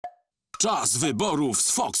Czas wyborów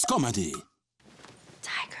z Fox Comedy.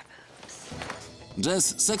 Tiger boobs.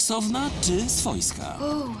 Jess seksowna czy swojska?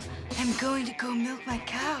 Oh, I'm going to go milk my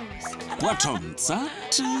cows. Płacząca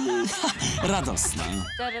czy radosna?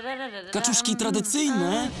 Kaczuszki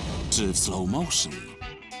tradycyjne czy w slow motion?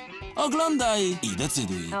 Oglądaj i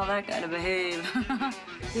decyduj. Tell that guy to behave.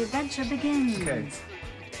 The adventure begins. Okay.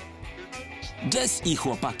 Jess i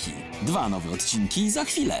chłopaki. 2 nowe odcinki za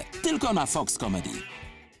chwilę. Tylko na Fox Comedy.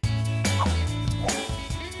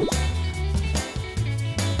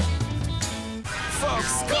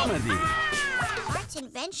 Fox Comedy. Bart's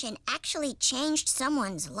invention actually changed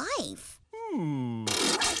someone's life.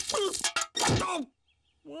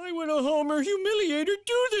 Why would a Homer humiliator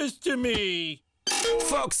do this to me?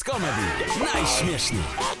 Fox Comedy. Najśmieszniej.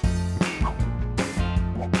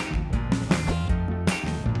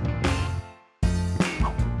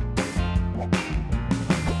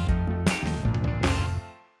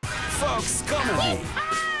 Fox Comedy.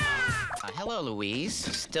 Hello,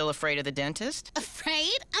 Louise. Still afraid of the dentist?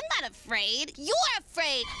 Afraid? I'm not afraid. You're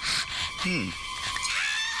afraid.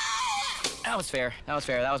 That was fair. That was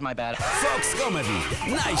fair. That was my bad. Fox Comedy.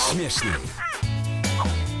 Najśmieszniej.